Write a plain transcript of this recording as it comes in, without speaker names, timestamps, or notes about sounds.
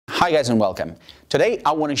Hi guys and welcome. Today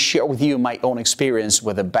I want to share with you my own experience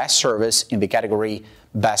with the best service in the category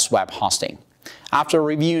Best Web Hosting. After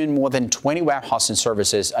reviewing more than 20 web hosting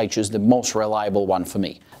services, I choose the most reliable one for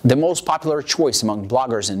me. The most popular choice among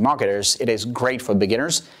bloggers and marketers, it is great for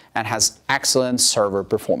beginners and has excellent server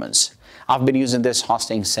performance. I've been using this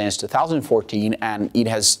hosting since 2014 and it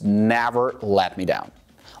has never let me down.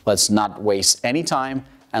 Let's not waste any time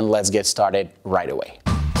and let's get started right away.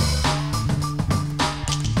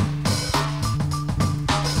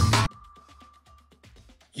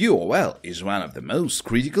 UOL is one of the most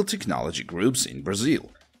critical technology groups in Brazil.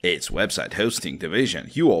 Its website hosting division,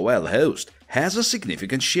 UOL Host, has a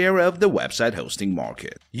significant share of the website hosting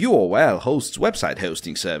market. UOL Host's website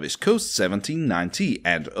hosting service costs $17.90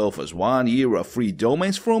 and offers 1 year of free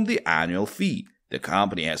domains from the annual fee. The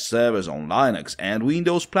company has servers on Linux and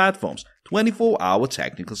Windows platforms, 24-hour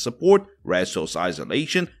technical support, resource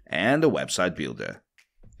isolation, and a website builder.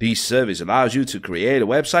 This service allows you to create a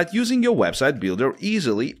website using your website builder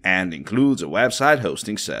easily and includes a website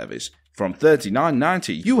hosting service. From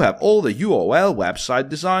 $39.90, you have all the UOL Website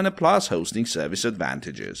Designer Plus hosting service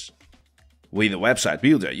advantages. With a website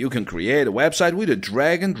builder, you can create a website with a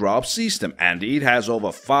drag-and-drop system, and it has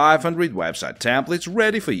over 500 website templates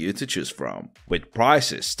ready for you to choose from. With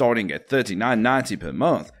prices starting at $39.90 per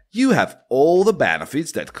month, you have all the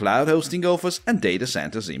benefits that cloud hosting offers and data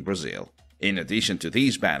centers in Brazil. In addition to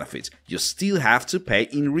these benefits, you still have to pay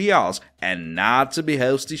in reals and not to be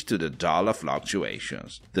hostage to the dollar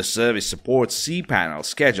fluctuations. The service supports cPanel,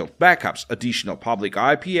 scheduled backups, additional public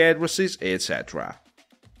IP addresses, etc.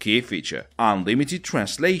 Key feature: unlimited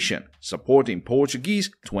translation, supporting Portuguese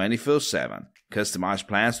 24/7, customized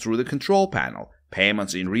plans through the control panel,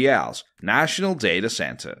 payments in reals, national data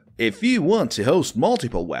center. If you want to host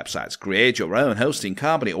multiple websites, create your own hosting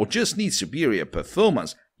company, or just need superior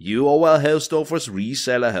performance, UOL Host offers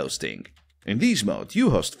reseller hosting. In this mode, you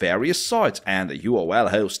host various sites and the UOL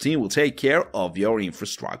Host team will take care of your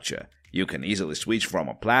infrastructure. You can easily switch from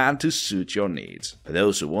a plan to suit your needs. For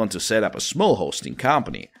those who want to set up a small hosting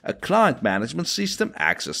company, a client management system,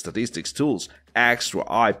 access statistics tools, extra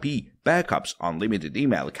IP, backups, unlimited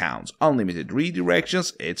email accounts, unlimited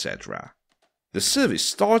redirections, etc. The service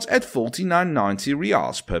starts at $49.90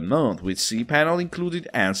 reals per month with cPanel included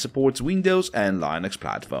and supports Windows and Linux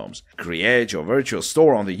platforms. Create your virtual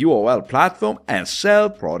store on the UOL platform and sell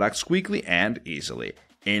products quickly and easily.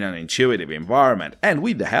 In an intuitive environment and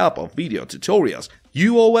with the help of video tutorials,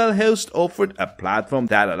 UOL Host offered a platform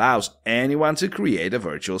that allows anyone to create a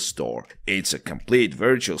virtual store. It's a complete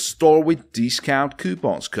virtual store with discount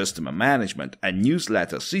coupons, customer management, a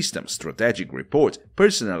newsletter system, strategic reports,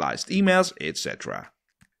 personalized emails, etc.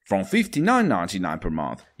 From $59.99 per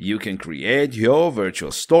month, you can create your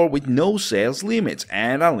virtual store with no sales limits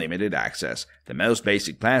and unlimited access. The most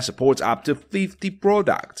basic plan supports up to 50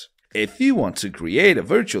 products. If you want to create a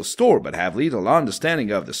virtual store but have little understanding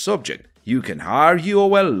of the subject, you can hire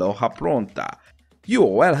UOL Loja Pronta.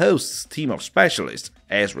 UOL Host's team of specialists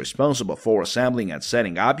is responsible for assembling and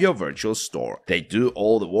setting up your virtual store. They do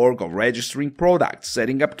all the work of registering products,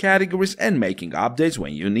 setting up categories, and making updates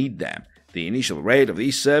when you need them. The initial rate of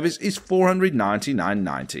this service is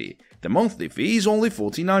 $499.90. The monthly fee is only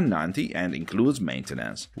 $49.90 and includes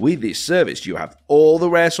maintenance. With this service, you have all the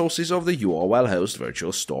resources of the UOL Host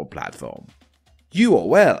virtual store platform.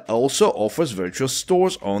 UOL also offers virtual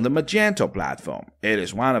stores on the Magento platform. It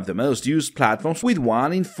is one of the most used platforms with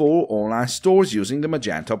 1 in 4 online stores using the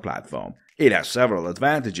Magento platform. It has several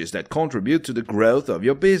advantages that contribute to the growth of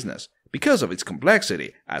your business. Because of its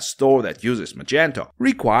complexity, a store that uses Magento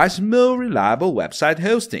requires more reliable website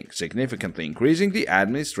hosting, significantly increasing the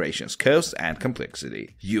administration's costs and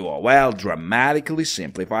complexity. UOL dramatically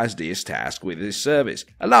simplifies this task with this service,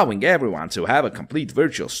 allowing everyone to have a complete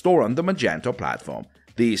virtual store on the Magento platform.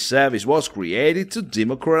 This service was created to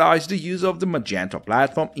democratize the use of the Magento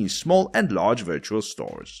platform in small and large virtual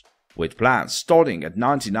stores. With plans starting at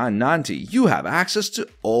 $99.90, you have access to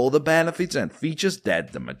all the benefits and features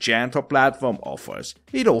that the Magento platform offers.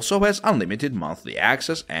 It also has unlimited monthly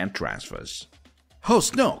access and transfers.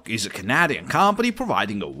 HostNook is a Canadian company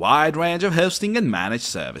providing a wide range of hosting and managed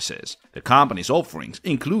services. The company's offerings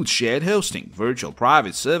include shared hosting, virtual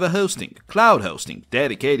private server hosting, cloud hosting,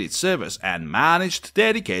 dedicated servers, and managed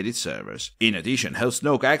dedicated servers. In addition,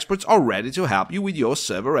 HostNook experts are ready to help you with your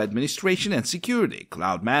server administration and security,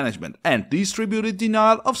 cloud management, and distributed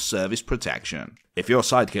denial of service protection. If your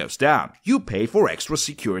site goes down, you pay for extra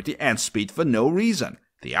security and speed for no reason.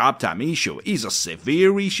 The uptime issue is a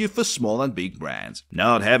severe issue for small and big brands.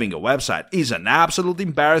 Not having a website is an absolute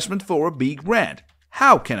embarrassment for a big brand.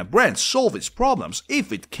 How can a brand solve its problems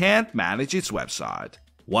if it can't manage its website?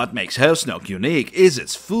 What makes HostNote unique is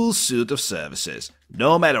its full suite of services.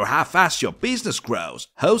 No matter how fast your business grows,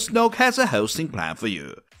 HostNote has a hosting plan for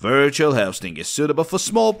you. Virtual hosting is suitable for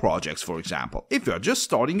small projects, for example, if you're just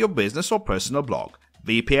starting your business or personal blog.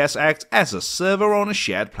 VPS acts as a server on a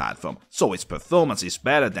shared platform, so its performance is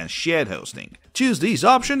better than shared hosting. Choose this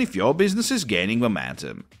option if your business is gaining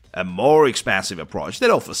momentum. A more expansive approach that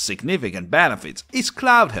offers significant benefits is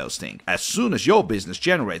cloud hosting. As soon as your business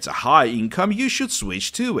generates a high income, you should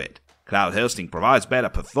switch to it. Cloud hosting provides better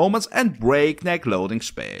performance and breakneck loading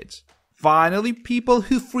speeds. Finally, people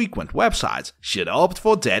who frequent websites should opt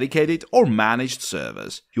for dedicated or managed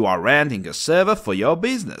servers. You are renting a server for your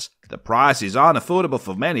business. The price is unaffordable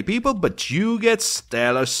for many people, but you get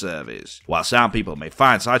stellar service. While some people may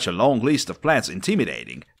find such a long list of plans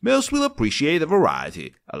intimidating, most will appreciate the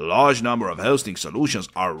variety. A large number of hosting solutions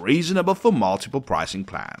are reasonable for multiple pricing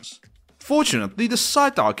plans. Fortunately, the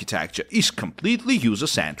site architecture is completely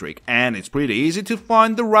user-centric, and it's pretty easy to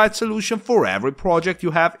find the right solution for every project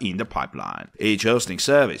you have in the pipeline. Each hosting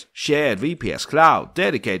service, shared, VPS, cloud,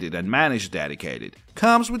 dedicated and managed dedicated,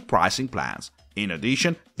 comes with pricing plans. In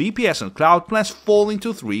addition, VPS and cloud plans fall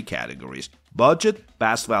into 3 categories: budget,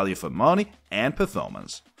 best value for money, and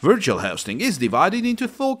performance. Virtual hosting is divided into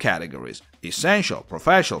 4 categories: essential,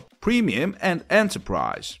 professional, premium, and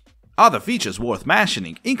enterprise. Other features worth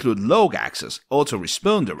mentioning include log access,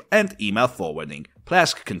 autoresponder, and email forwarding,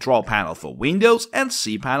 Plesk control panel for Windows and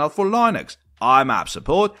cPanel for Linux, IMAP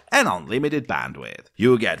support, and unlimited bandwidth.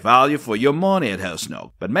 You get value for your money at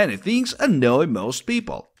HostNote, but many things annoy most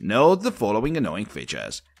people. Note the following annoying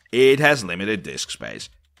features. It has limited disk space.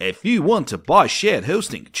 If you want to buy shared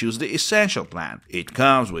hosting, choose the Essential plan. It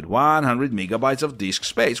comes with 100 MB of disk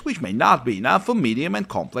space, which may not be enough for medium and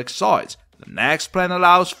complex sites. The next plan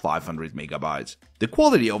allows 500 MB. The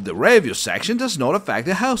quality of the review section does not affect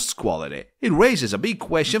the host's quality. It raises a big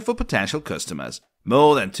question for potential customers.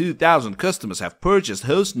 More than 2,000 customers have purchased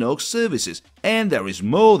HostNote services, and there is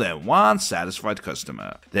more than one satisfied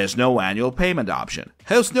customer. There's no annual payment option.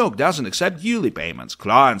 HostNote doesn't accept yearly payments.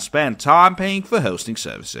 Clients spend time paying for hosting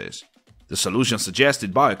services. The solution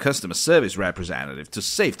suggested by a customer service representative to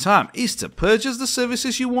save time is to purchase the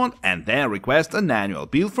services you want and then request an annual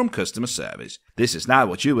bill from customer service. This is not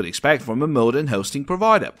what you would expect from a modern hosting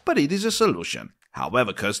provider, but it is a solution.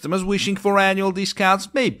 However, customers wishing for annual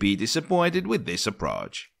discounts may be disappointed with this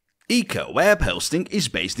approach. Eco Web Hosting is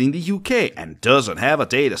based in the UK and doesn't have a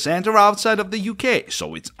data center outside of the UK,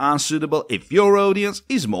 so it's unsuitable if your audience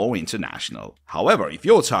is more international. However, if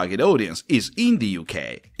your target audience is in the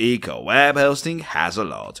UK, Eco Web Hosting has a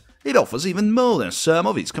lot. It offers even more than some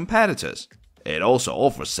of its competitors. It also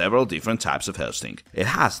offers several different types of hosting. It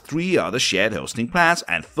has 3 other shared hosting plans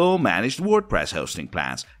and 4 managed WordPress hosting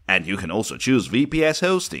plans, and you can also choose VPS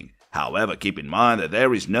hosting. However, keep in mind that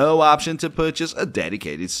there is no option to purchase a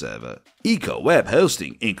dedicated server. Eco Web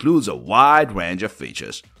Hosting includes a wide range of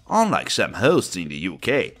features. Unlike some hosts in the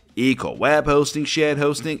UK, Eco Web Hosting, shared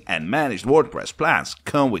hosting, and managed WordPress plans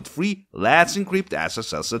come with free Let's Encrypt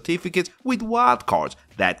SSL certificates with wildcards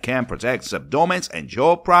that can protect subdomains and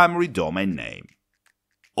your primary domain name.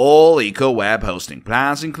 All Eco Web Hosting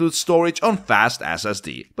plans include storage on fast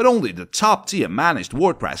SSD, but only the top-tier managed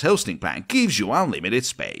WordPress hosting plan gives you unlimited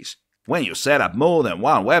space. When you set up more than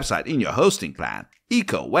one website in your hosting plan,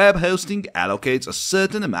 Eco Web Hosting allocates a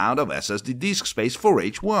certain amount of SSD disk space for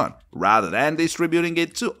each one, rather than distributing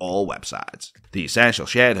it to all websites. The Essential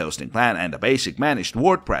Shared Hosting plan and the Basic Managed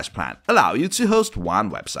WordPress plan allow you to host one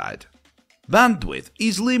website. Bandwidth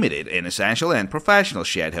is limited in Essential and Professional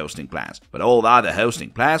shared hosting plans, but all other hosting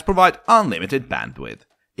plans provide unlimited bandwidth.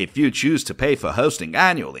 If you choose to pay for hosting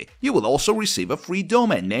annually, you will also receive a free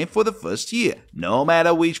domain name for the first year, no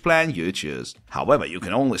matter which plan you choose. However, you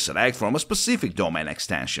can only select from a specific domain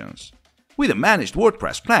extensions. With a managed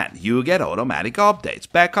WordPress plan, you get automatic updates,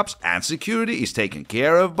 backups, and security is taken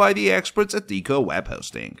care of by the experts at Eco Web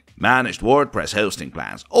Hosting. Managed WordPress hosting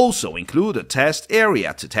plans also include a test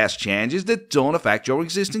area to test changes that don't affect your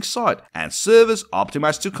existing site, and servers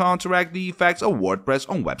optimized to counteract the effects of WordPress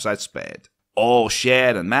on website speed. All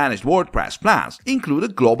shared and managed WordPress plans include a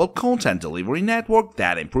global content delivery network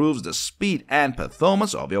that improves the speed and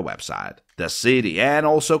performance of your website. The CDN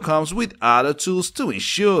also comes with other tools to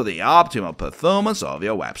ensure the optimal performance of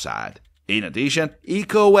your website. In addition,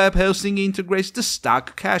 Eco Web Hosting integrates the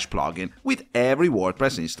Stack Cache plugin with every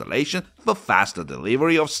WordPress installation for faster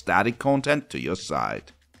delivery of static content to your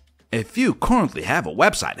site. If you currently have a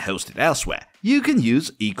website hosted elsewhere, you can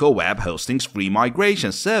use Eco Web Hosting's free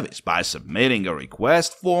migration service by submitting a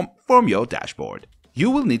request form from your dashboard. you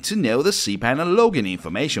will need to know the cPanel login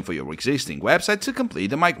information for your existing website to complete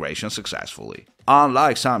the migration successfully.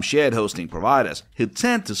 Unlike some shared hosting providers who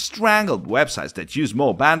tend to strangle websites that use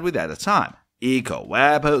more bandwidth at a time, Eco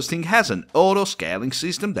Web Hosting has an auto-scaling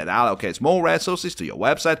system that allocates more resources to your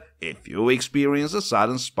website if you experience a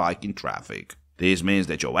sudden spike in traffic. This means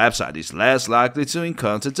that your website is less likely to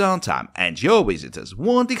encounter downtime and your visitors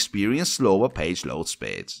won't experience slower page load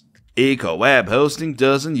speeds. Eco Web Hosting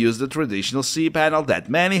doesn't use the traditional cPanel that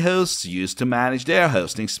many hosts use to manage their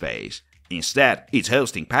hosting space. Instead, its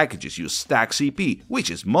hosting packages use StackCP, which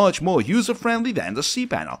is much more user-friendly than the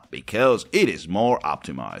cPanel because it is more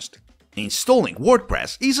optimized. Installing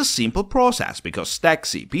WordPress is a simple process because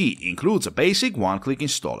StackCP includes a basic one-click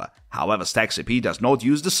installer. However, StackCP does not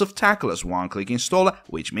use the Softaculous one-click installer,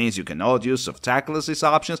 which means you cannot use Softaculous'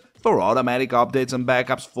 options for automatic updates and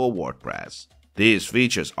backups for WordPress. These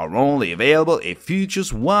features are only available if you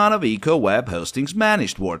choose one of Eco Web Hosting's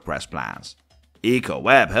managed WordPress plans. Eco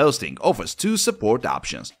Web Hosting offers two support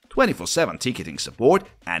options: 24/7 ticketing support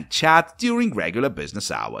and chat during regular business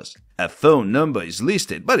hours. A phone number is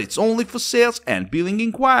listed, but it's only for sales and billing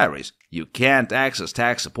inquiries. You can't access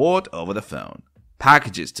tax support over the phone.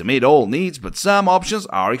 Packages to meet all needs, but some options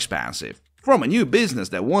are expensive. From a new business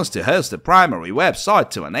that wants to host a primary website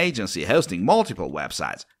to an agency hosting multiple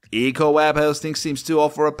websites, Eco Web Hosting seems to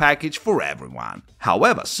offer a package for everyone.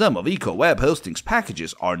 However, some of Eco Web Hosting's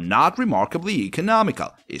packages are not remarkably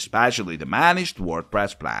economical, especially the managed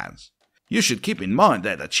WordPress plans. You should keep in mind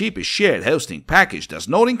that the cheapest shared hosting package does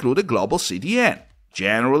not include a global CDN.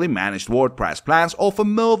 Generally, managed WordPress plans offer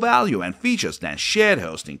more value and features than shared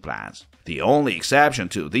hosting plans. The only exception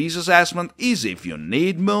to this assessment is if you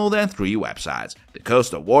need more than 3 websites. The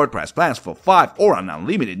cost of WordPress plans for 5 or an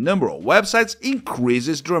unlimited number of websites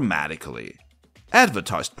increases dramatically.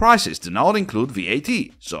 Advertised prices do not include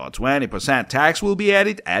VAT, so a 20% tax will be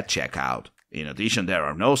added at checkout. In addition, there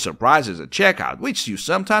are no surprises at checkout, which you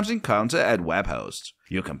sometimes encounter at web hosts.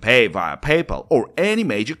 You can pay via PayPal or any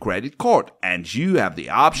major credit card, and you have the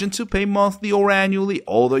option to pay monthly or annually,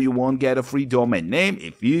 although you won't get a free domain name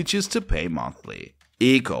if you choose to pay monthly.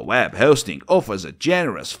 Eco Web Hosting offers a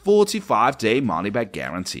generous 45-day money-back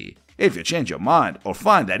guarantee. If you change your mind or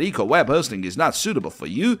find that Eco Web Hosting is not suitable for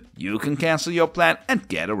you, you can cancel your plan and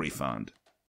get a refund.